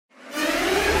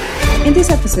In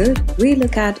this episode, we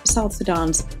look at South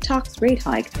Sudan's tax rate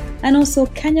hike and also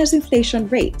Kenya's inflation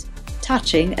rate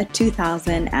touching a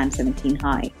 2017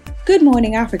 high. Good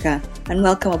morning, Africa, and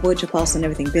welcome aboard your pulse on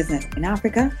everything business in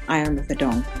Africa. I am Ruth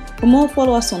Adong. For more,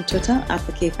 follow us on Twitter at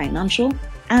the K Financial,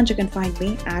 and you can find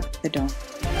me at The Dawn.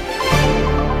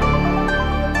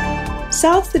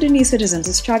 South Sudanese citizens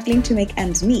are struggling to make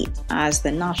ends meet as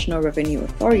the National Revenue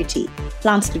Authority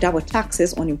plans to double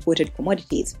taxes on imported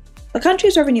commodities. The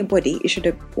country's revenue body issued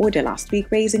an order last week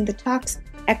raising the tax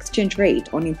exchange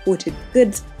rate on imported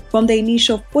goods from the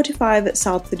initial 45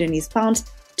 South Sudanese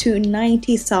pounds to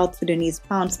 90 South Sudanese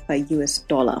pounds per US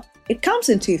dollar. It comes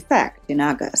into effect in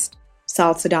August.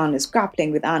 South Sudan is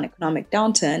grappling with an economic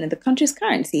downturn and the country's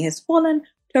currency has fallen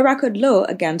to a record low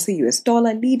against the US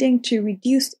dollar, leading to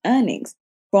reduced earnings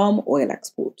from oil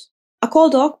exports.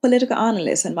 Akol Dok, political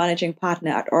analyst and managing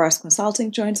partner at Oras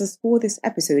Consulting, joins us for this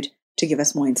episode to give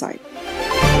us more insight.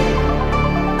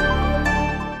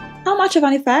 How much of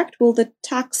an effect will the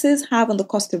taxes have on the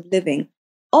cost of living?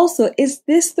 Also, is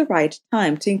this the right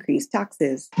time to increase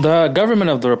taxes? The government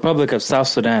of the Republic of South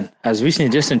Sudan has recently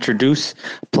just introduced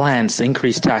plans to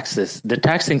increase taxes. The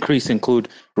tax increase include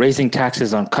raising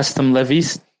taxes on custom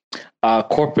levies,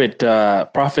 corporate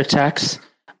profit tax,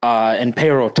 and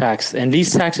payroll tax. And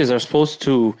these taxes are supposed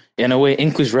to, in a way,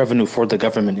 increase revenue for the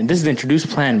government. And this is the introduced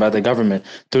plan by the government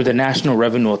through the National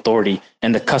Revenue Authority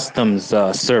and the Customs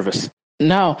Service.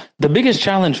 Now, the biggest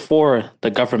challenge for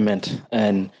the government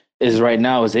is right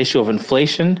now is the issue of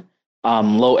inflation,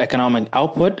 low economic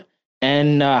output,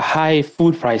 and high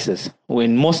food prices.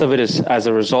 When most of it is as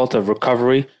a result of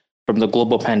recovery from the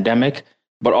global pandemic,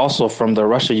 but also from the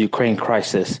Russia-Ukraine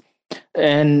crisis.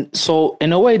 And so,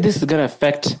 in a way, this is going to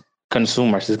affect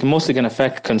consumers. It's mostly going to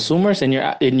affect consumers and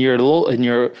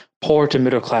your poor to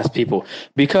middle class people,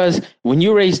 because when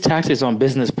you raise taxes on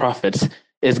business profits,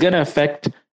 it's going to affect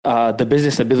the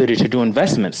business ability to do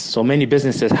investments. So many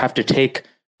businesses have to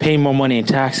pay more money in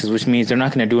taxes, which means they're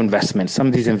not going to do investments. Some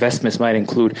of these investments might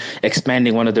include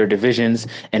expanding one of their divisions,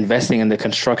 investing in the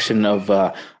construction of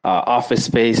office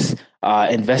space,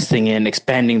 investing in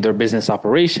expanding their business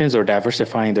operations or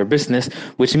diversifying their business,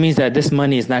 which means that this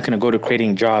money is not going to go to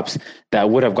creating jobs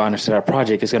that would have gone into that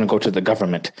project. It's going to go to the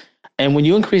government. And when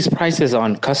you increase prices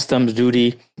on customs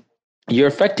duty, you're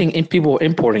affecting people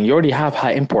importing. You already have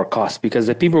high import costs because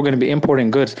the people who are going to be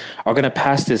importing goods are going to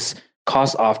pass this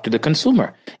cost off to the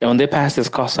consumer. And when they pass this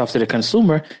cost off to the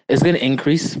consumer, it's going to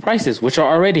increase prices, which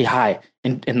are already high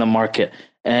in the market.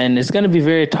 And it's going to be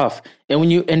very tough.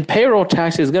 And payroll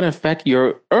tax is going to affect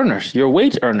your earners, your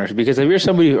wage earners, because if you're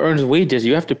somebody who earns wages,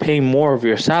 you have to pay more of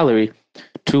your salary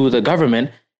to the government.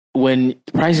 When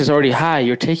the price is already high,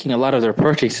 you're taking a lot of their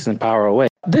purchasing power away.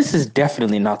 This is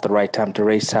definitely not the right time to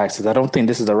raise taxes. I don't think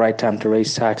this is the right time to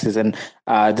raise taxes. And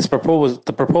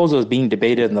the proposal is being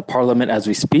debated in the parliament as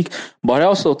we speak. But I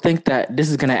also think that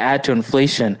this is going to add to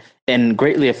inflation and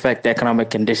greatly affect the economic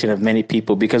condition of many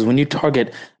people. Because when you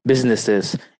target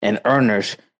businesses and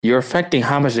earners, you're affecting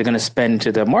how much they're going to spend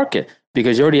to the market,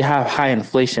 because you already have high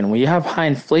inflation. When you have high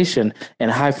inflation and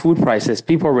high food prices,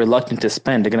 people are reluctant to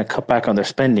spend. They're going to cut back on their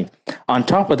spending. On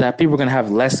top of that, people are going to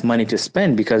have less money to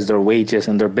spend because their wages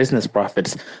and their business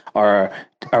profits are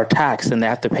taxed and they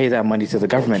have to pay that money to the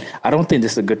government. I don't think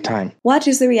this is a good time. What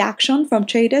is the reaction from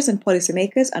traders and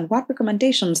policymakers, and what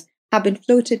recommendations have been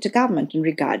floated to government in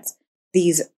regards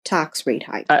these tax rate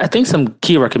hikes? I think some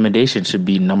key recommendations should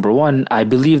be, number one, I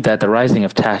believe that the rising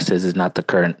of taxes is not the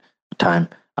current time.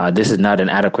 This is not an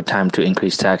adequate time to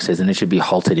increase taxes, and it should be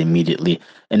halted immediately.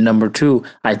 And number two,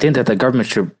 I think that the government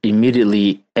should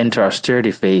immediately enter austerity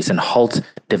phase and halt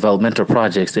developmental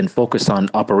projects and focus on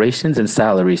operations and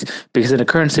salaries, because in the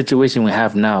current situation we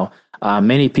have now,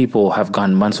 many people have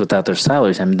gone months without their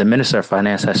salaries. I mean, the Minister of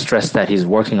Finance has stressed that he's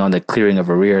working on the clearing of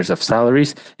arrears of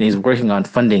salaries, and he's working on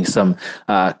funding some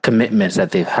commitments that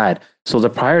they've had. So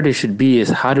the priority should be is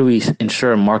how do we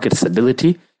ensure market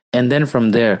stability? And then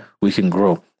from there, we can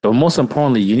grow. But most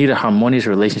importantly, you need a harmonious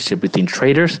relationship between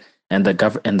traders and the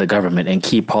government and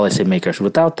key policymakers.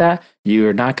 Without that,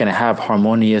 you're not going to have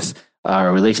harmonious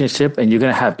relationship, and you're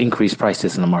going to have increased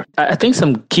prices in the market. I think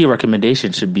some key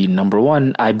recommendations should be, number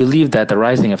one, I believe that the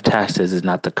rising of taxes is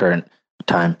not the current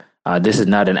time. This is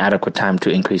not an adequate time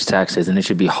to increase taxes, and it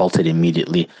should be halted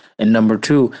immediately. And number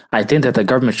two, I think that the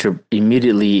government should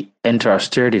immediately enter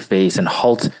austerity phase and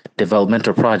halt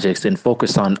developmental projects and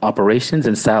focus on operations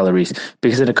and salaries,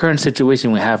 because in the current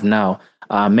situation we have now,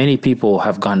 many people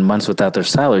have gone months without their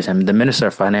salaries. I mean, the Minister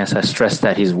of Finance has stressed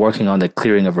that he's working on the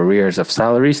clearing of arrears of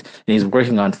salaries, and he's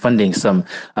working on funding some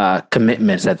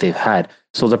commitments that they've had.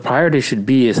 So the priority should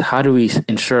be is how do we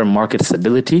ensure market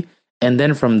stability? And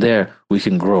then from there, we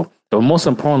can grow. But most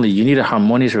importantly, you need a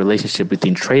harmonious relationship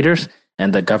between traders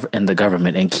and the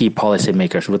government and key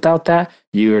policymakers. Without that,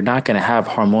 you're not going to have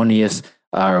harmonious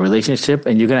relationship,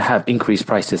 and you're going to have increased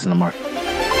prices in the market.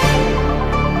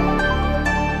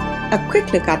 A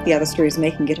quick look at the other stories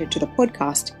making it into the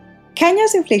podcast.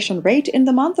 Kenya's inflation rate in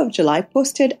the month of July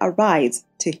posted a rise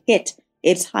to hit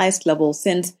its highest level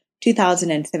since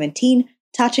 2017,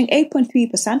 touching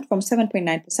 8.3% from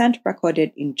 7.9%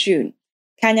 recorded in June.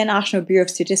 Kenya National Bureau of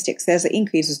Statistics says the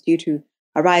increase was due to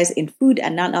a rise in food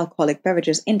and non-alcoholic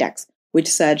beverages index, which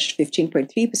surged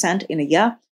 15.3% in a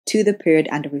year to the period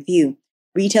under review.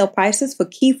 Retail prices for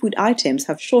key food items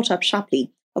have shot up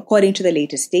sharply, according to the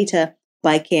latest data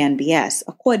by KNBS.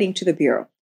 According to the Bureau,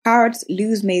 carrots,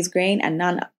 loose maize grain, and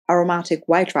non-aromatic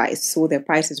white rice saw their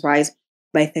prices rise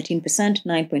by 13%,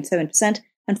 9.7%,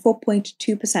 and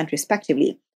 4.2%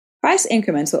 respectively. Price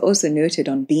increments were also noted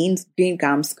on beans, green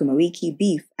gums, sukuma wiki,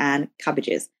 beef, and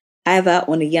cabbages. However,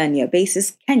 on a year-on-year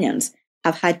basis, Kenyans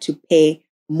have had to pay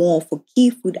more for key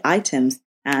food items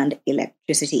and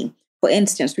electricity. For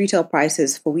instance, retail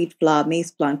prices for wheat flour,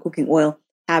 maize flour, and cooking oil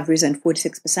have risen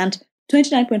 46%,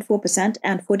 29.4%,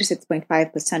 and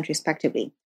 46.5%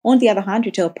 respectively. On the other hand,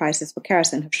 retail prices for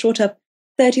kerosene have shot up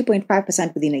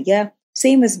 30.5% within a year,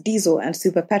 same as diesel and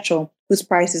super petrol, whose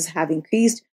prices have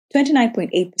increased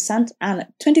 29.8% and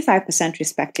 25%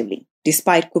 respectively,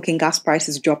 despite cooking gas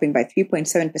prices dropping by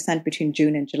 3.7% between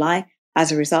June and July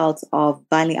as a result of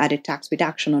value added tax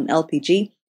reduction on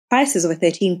LPG. Prices of a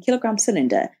 13-kilogram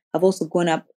cylinder have also gone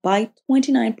up by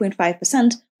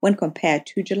 29.5% when compared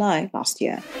to July last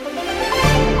year.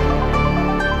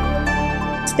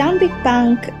 Stanbic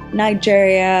Bank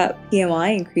Nigeria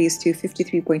PMI increased to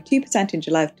 53.2% in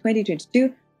July of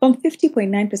 2022 from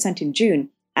 50.9% in June,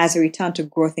 as a return to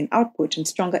growth in output and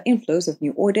stronger inflows of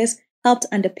new orders helped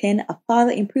underpin a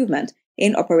further improvement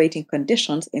in operating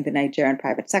conditions in the Nigerian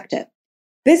private sector.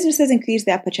 Businesses increased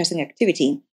their purchasing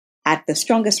activity at the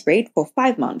strongest rate for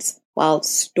 5 months, while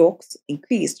stocks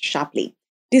increased sharply.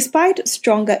 Despite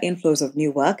stronger inflows of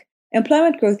new work,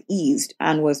 employment growth eased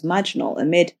and was marginal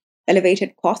amid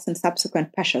elevated costs and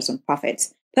subsequent pressures on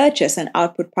profits. Purchase and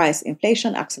output price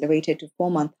inflation accelerated to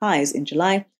 4-month highs in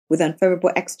July, with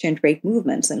unfavorable exchange rate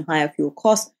movements and higher fuel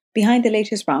costs behind the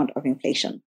latest round of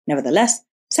inflation. Nevertheless,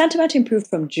 sentiment improved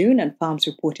from June and firms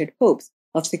reported hopes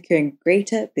of securing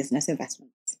greater business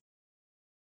investments.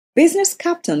 Business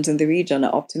captains in the region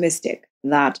are optimistic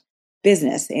that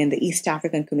business in the East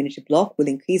African Community Bloc will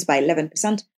increase by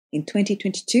 11% in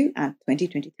 2022 and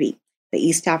 2023. The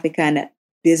East African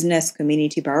Business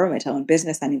Community Barometer on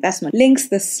Business and Investment links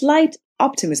the slight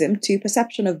optimism to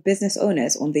perception of business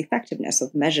owners on the effectiveness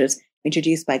of measures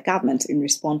introduced by governments in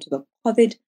response to the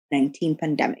COVID-19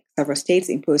 pandemic. Several states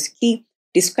imposed key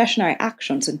discretionary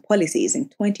actions and policies in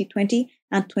 2020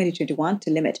 and 2021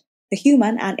 to limit the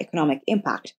human and economic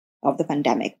impact of the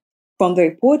pandemic. From the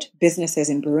report, businesses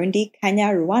in Burundi, Kenya,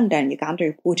 Rwanda, and Uganda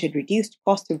reported reduced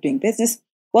costs of doing business,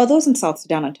 while those in South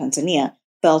Sudan and Tanzania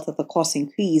felt that the costs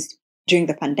increased during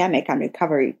the pandemic and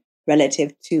recovery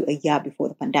relative to a year before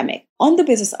the pandemic. On the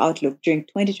business outlook during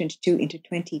 2022 into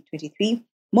 2023,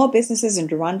 more businesses in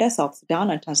Rwanda, South Sudan,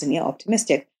 and Tanzania are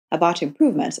optimistic about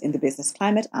improvements in the business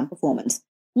climate and performance.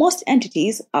 Most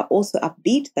entities are also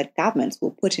upbeat that governments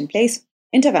will put in place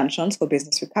interventions for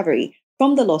business recovery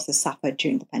from the losses suffered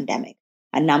during the pandemic.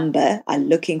 A number are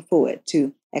looking forward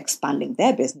to expanding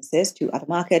their businesses to other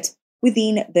markets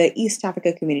within the East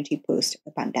Africa community post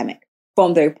the pandemic.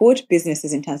 From the report,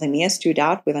 businesses in Tanzania stood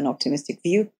out with an optimistic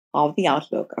view of the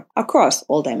outlook across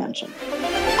all dimensions.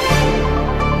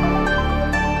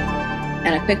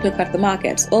 And a quick look at the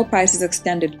markets. Oil prices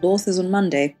extended losses on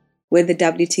Monday, with the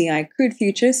WTI crude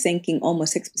futures sinking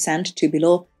almost 6% to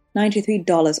below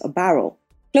 $93 a barrel,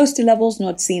 close to levels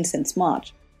not seen since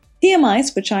March.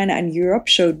 PMIs for China and Europe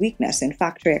showed weakness in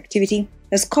factory activity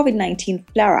as COVID-19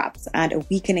 flare-ups and a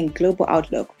weakening global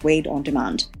outlook weighed on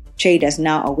demand. Traders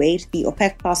now await the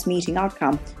OPEC Plus meeting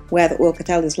outcome, where the oil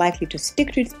cartel is likely to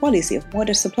stick to its policy of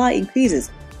modest supply increases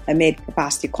amid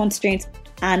capacity constraints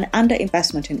and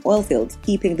underinvestment in oil fields,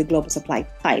 keeping the global supply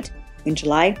tight. In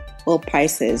July, oil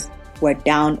prices were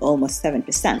down almost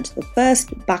 7%, the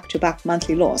first back-to-back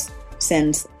monthly loss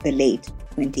since the late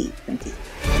 2020.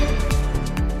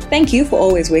 Thank you for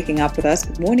always waking up with us.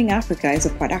 Good Morning Africa is a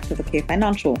product of OK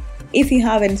Financial. If you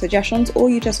have any suggestions or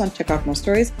you just want to check out more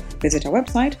stories, visit our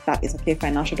website, that is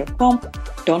okfinancial.com.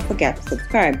 Don't forget to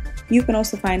subscribe. You can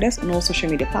also find us on all social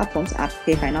media platforms at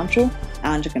OK Financial,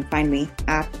 and you can find me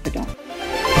at The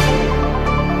Dawn.